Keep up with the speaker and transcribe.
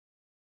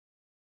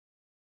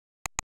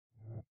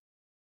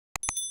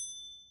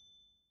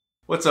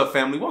What's up,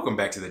 family? Welcome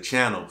back to the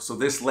channel. So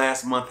this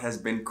last month has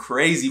been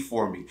crazy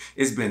for me.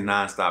 It's been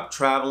nonstop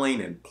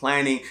traveling and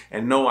planning.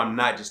 And no, I'm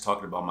not just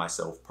talking about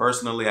myself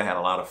personally. I had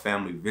a lot of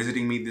family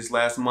visiting me this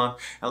last month.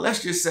 And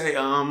let's just say,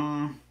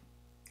 I'm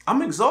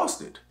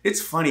exhausted.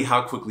 It's funny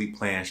how quickly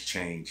plans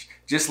change.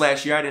 Just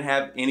last year, I didn't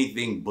have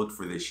anything booked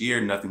for this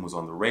year. Nothing was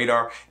on the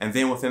radar. And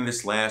then within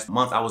this last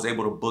month, I was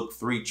able to book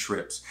 3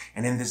 trips.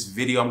 And in this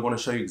video, I'm going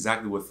to show you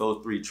exactly what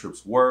those 3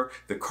 trips were,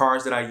 the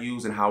cards that I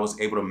used, and how I was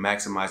able to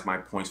maximize my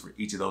points for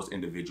each of those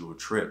individual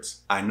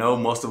trips. I know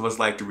most of us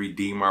like to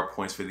redeem our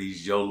points for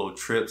these YOLO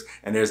trips,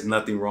 and there's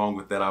nothing wrong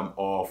with that. I'm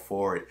all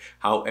for it.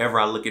 However,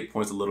 I look at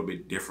points a little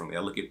bit differently.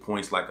 I look at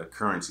points like a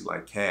currency,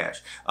 like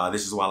cash.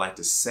 This is why I like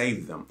to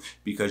save them,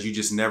 because you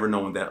just never know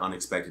when that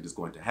unexpected is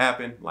going to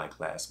happen. Like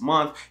last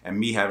month, and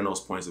me having those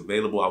points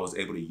available, I was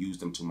able to use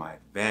them to my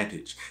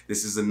advantage.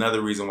 This is another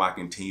reason why I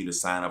continue to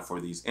sign up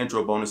for these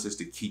intro bonuses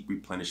to keep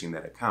replenishing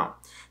that account.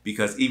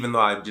 Because even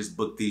though I just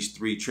booked these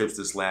 3 trips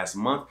this last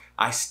month,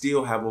 I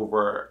still have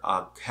over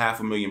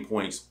 500,000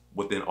 points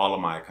within all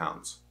of my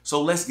accounts.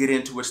 So let's get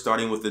into it,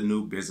 starting with the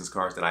new business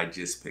cards that I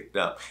just picked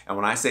up. And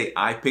when I say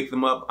I picked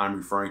them up, I'm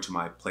referring to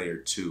my player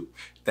 2.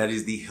 That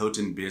is the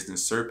Hilton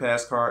Business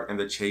Surpass card and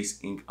the Chase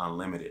Ink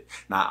Unlimited.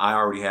 Now, I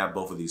already have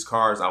both of these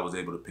cards. I was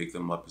able to pick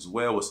them up as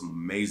well with some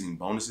amazing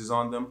bonuses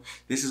on them.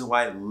 This is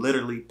why it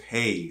literally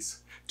pays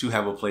to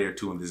have a player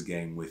 2 in this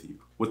game with you.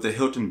 With the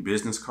Hilton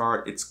Business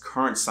card, its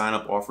current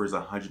sign-up offer is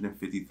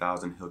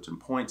 150,000 Hilton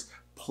points,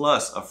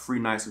 plus a free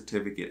night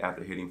certificate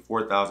after hitting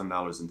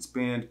 $4,000 in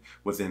spend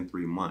within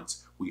 3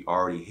 months. We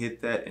already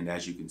hit that, and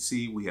as you can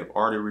see, we have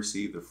already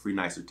received the free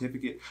night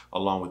certificate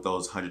along with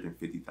those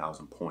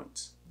 150,000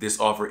 points. This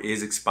offer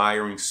is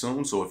expiring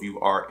soon, so if you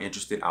are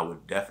interested, I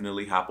would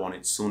definitely hop on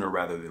it sooner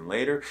rather than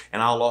later,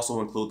 and I'll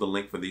also include the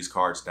link for these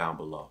cards down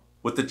below.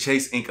 With the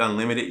Chase Ink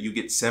Unlimited, you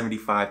get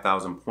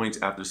 75,000 points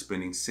after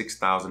spending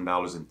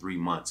 $6,000 in 3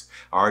 months.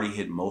 I already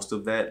hit most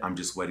of that. I'm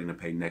just waiting to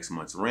pay next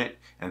month's rent,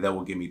 and that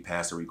will get me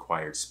past the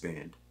required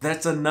spend.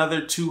 That's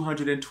another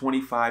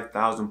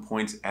 225,000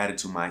 points added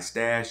to my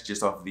stash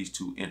just off of these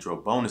 2 intro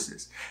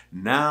bonuses.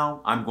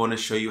 Now I'm going to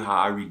show you how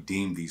I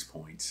redeem these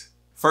points.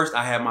 First,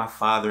 I have my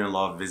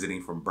father-in-law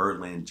visiting from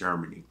Berlin,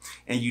 Germany,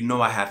 and you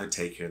know I have to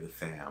take care of the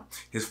fam.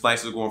 His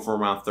flights are going for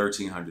around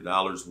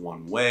 $1,300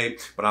 one way,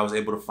 but I was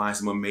able to find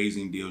some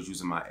amazing deals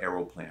using my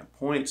Aeroplan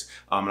points,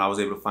 and I was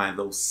able to find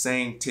those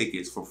same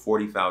tickets for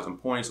 40,000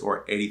 points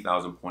or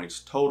 80,000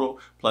 points total,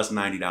 plus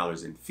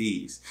 $90 in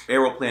fees.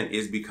 Aeroplan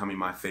is becoming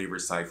my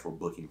favorite site for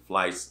booking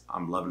flights.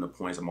 I'm loving the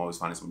points. I'm always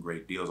finding some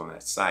great deals on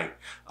that site,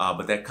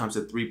 but that comes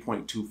to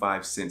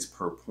 3.25 cents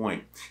per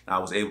point. And I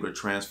was able to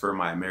transfer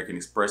my American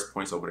Express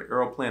points over to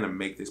Aeroplan and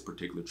make this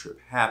particular trip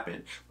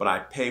happen. But I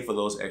pay for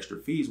those extra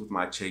fees with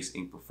my Chase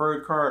Ink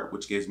Preferred card,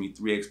 which gives me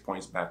 3x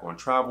points back on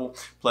travel,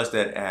 plus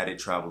that added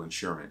travel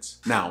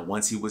insurance. Now,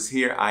 once he was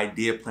here, I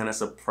did plan a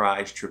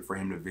surprise trip for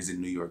him to visit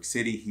New York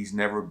City. He's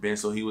never been,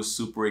 so he was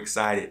super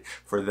excited.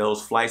 For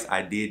those flights,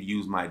 I did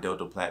use my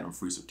Delta Platinum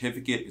free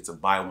certificate. It's a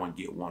buy one,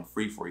 get one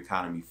free for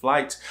economy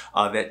flights.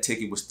 That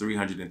ticket was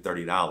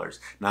 $330.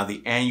 Now,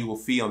 the annual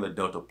fee on the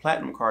Delta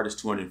Platinum card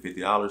is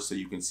 $250, so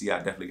you can see I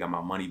definitely got my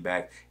money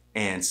back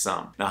and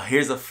some. Now,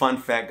 here's a fun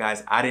fact,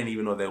 guys. I didn't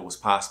even know that was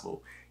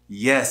possible.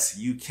 Yes,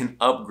 you can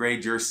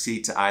upgrade your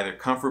seat to either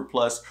Comfort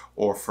Plus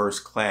or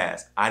First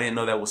Class. I didn't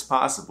know that was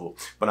possible,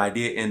 but I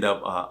did end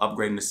up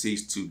upgrading the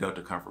seats to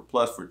Delta Comfort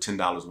Plus for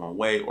 $10 one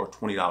way or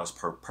 $20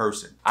 per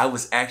person. I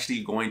was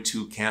actually going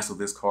to cancel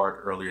this card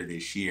earlier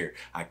this year.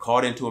 I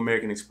called into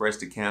American Express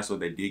to cancel.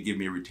 They did give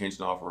me a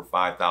retention offer of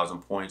 5,000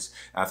 points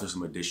after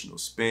some additional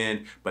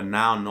spend, but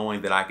now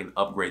knowing that I can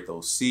upgrade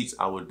those seats,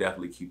 I will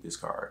definitely keep this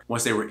card.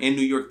 Once they were in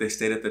New York, they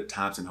stayed at the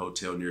Thompson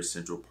Hotel near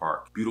Central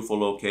Park. Beautiful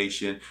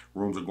location.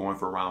 Rooms are going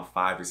for around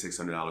 $500 to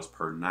 $600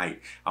 per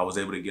night. I was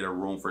able to get a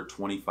room for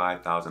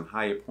 25,000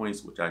 Hyatt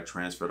points, which I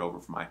transferred over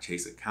from my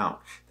Chase account.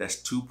 That's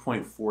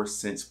 2.4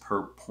 cents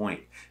per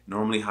point.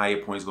 Normally,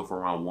 Hyatt points go for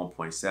around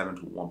 1.7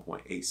 to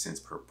 1.8 cents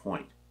per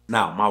point.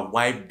 Now, my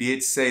wife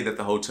did say that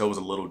the hotel was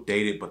a little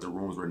dated, but the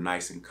rooms were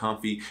nice and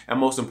comfy,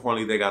 and most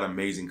importantly, they got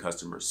amazing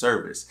customer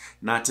service.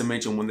 Not to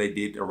mention, when they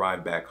did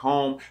arrive back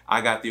home, I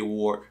got the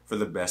award for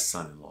the best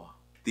son-in-law.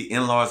 The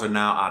in-laws are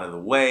now out of the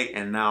way,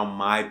 and now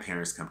my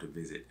parents come to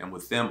visit. And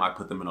with them, I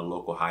put them in a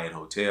local Hyatt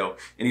hotel.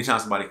 Anytime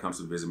somebody comes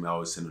to visit me, I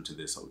always send them to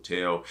this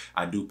hotel.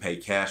 I do pay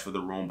cash for the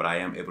room, but I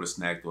am able to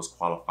snag those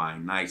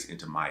qualifying nights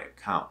into my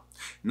account.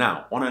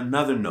 Now, on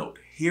another note,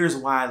 here's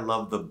why I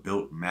love the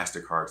Bilt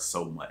MasterCard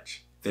so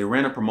much. They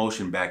ran a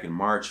promotion back in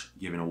March,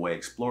 giving away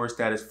Explorer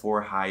status for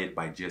Hyatt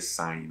by just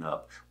signing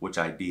up, which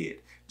I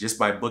did. Just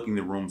by booking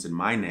the rooms in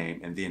my name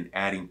and then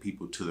adding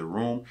people to the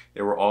room,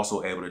 they were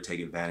also able to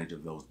take advantage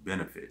of those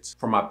benefits.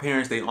 For my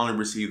parents, they only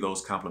received those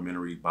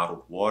complimentary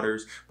bottled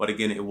waters, but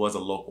again, it was a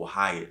local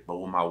Hyatt. But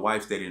when my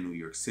wife stayed in New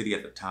York City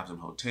at the Thompson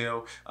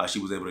Hotel, she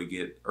was able to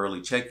get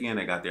early check-in.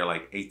 They got there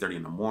like 8:30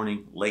 in the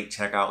morning, late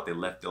checkout, they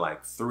left at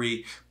like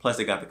 3, plus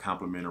they got the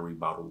complimentary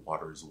bottled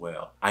water as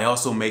well. I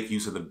also make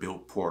use of the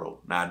Bilt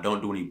portal. Now, I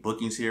don't do any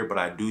bookings here, but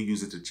I do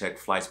use it to check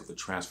flights with the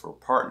transfer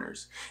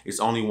partners. It's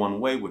only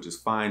one way, which is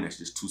fine. That's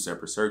just 2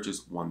 separate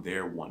searches, one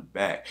there, one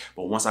back.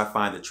 But once I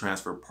find the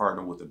transfer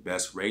partner with the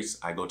best rates,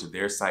 I go to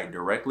their site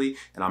directly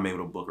and I'm able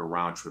to book a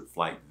round trip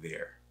flight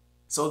there.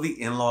 So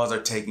the in-laws are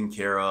taken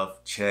care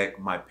of, check.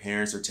 My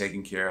parents are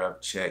taken care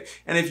of, check.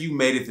 And if you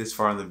made it this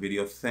far in the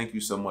video, thank you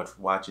so much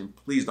for watching.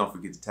 Please don't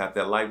forget to tap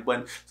that like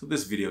button so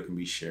this video can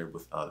be shared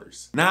with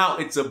others. Now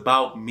it's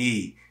about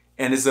me.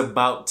 And it's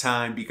about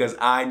time because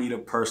I need a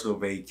personal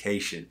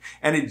vacation.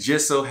 And it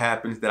just so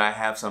happens that I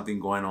have something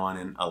going on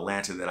in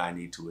Atlanta that I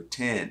need to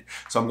attend.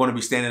 So I'm going to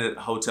be staying at a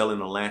hotel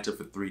in Atlanta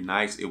for 3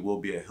 nights. It will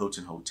be a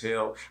Hilton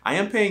hotel. I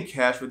am paying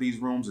cash for these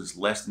rooms. It's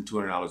less than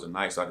 $200 a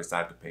night, so I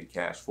decided to pay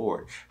cash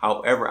for it.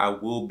 However, I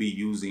will be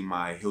using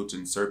my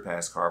Hilton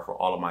Surpass card for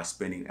all of my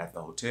spending at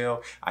the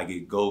hotel. I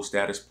get gold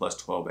status plus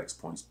 12x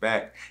points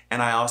back.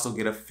 And I also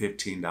get a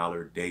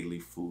 $15 daily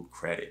food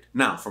credit.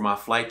 Now, for my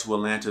flight to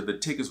Atlanta, the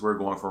tickets were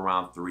going for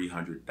around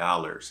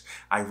 $300.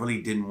 I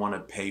really didn't want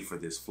to pay for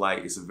this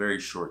flight. It's a very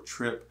short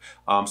trip.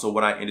 So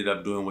what I ended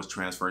up doing was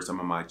transferring some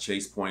of my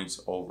Chase points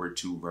over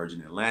to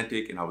Virgin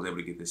Atlantic, and I was able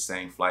to get the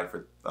same flight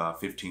for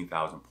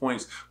 15,000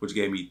 points, which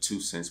gave me 2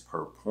 cents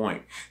per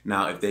point.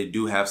 Now, if they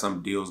do have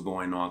some deals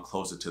going on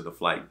closer to the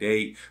flight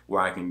date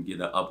where I can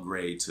get an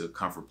upgrade to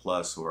Comfort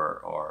Plus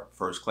or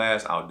first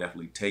class, I'll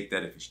definitely take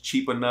that if it's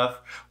cheap enough.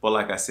 But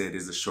like I said,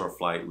 it's a short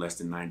flight, less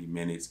than 90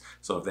 minutes.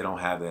 So if they don't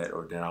have that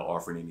or they're not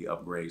offering any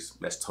upgrades,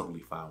 that's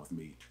totally fine with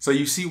me. So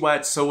you see why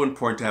it's so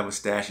important to have a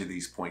stash of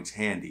these points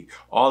handy.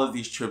 All of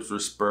these trips were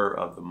spur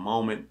of the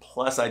moment.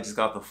 Plus, I just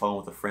got the phone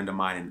with a friend of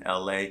mine in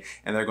LA,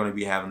 and they're going to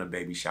be having a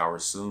baby shower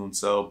soon.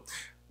 So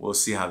we'll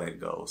see how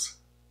that goes.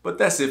 But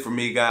that's it for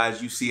me,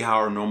 guys. You see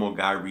how a normal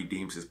guy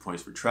redeems his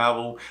points for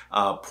travel.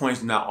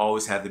 Points do not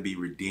always have to be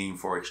redeemed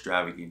for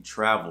extravagant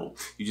travel.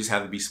 You just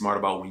have to be smart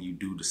about when you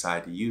do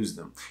decide to use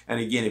them.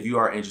 And again, if you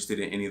are interested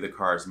in any of the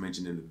cards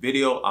mentioned in the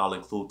video, I'll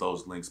include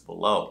those links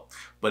below.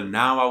 But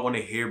now I want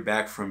to hear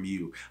back from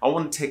you. I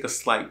want to take a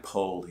slight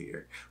poll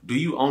here. Do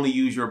you only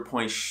use your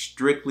points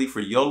strictly for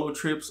YOLO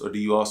trips, or do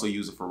you also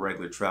use it for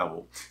regular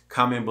travel?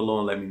 Comment below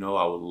and let me know.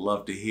 I would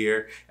love to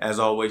hear. As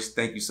always,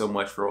 thank you so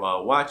much for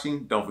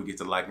watching. Don't forget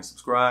to like and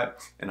subscribe,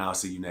 and I'll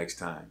see you next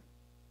time.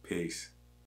 Peace.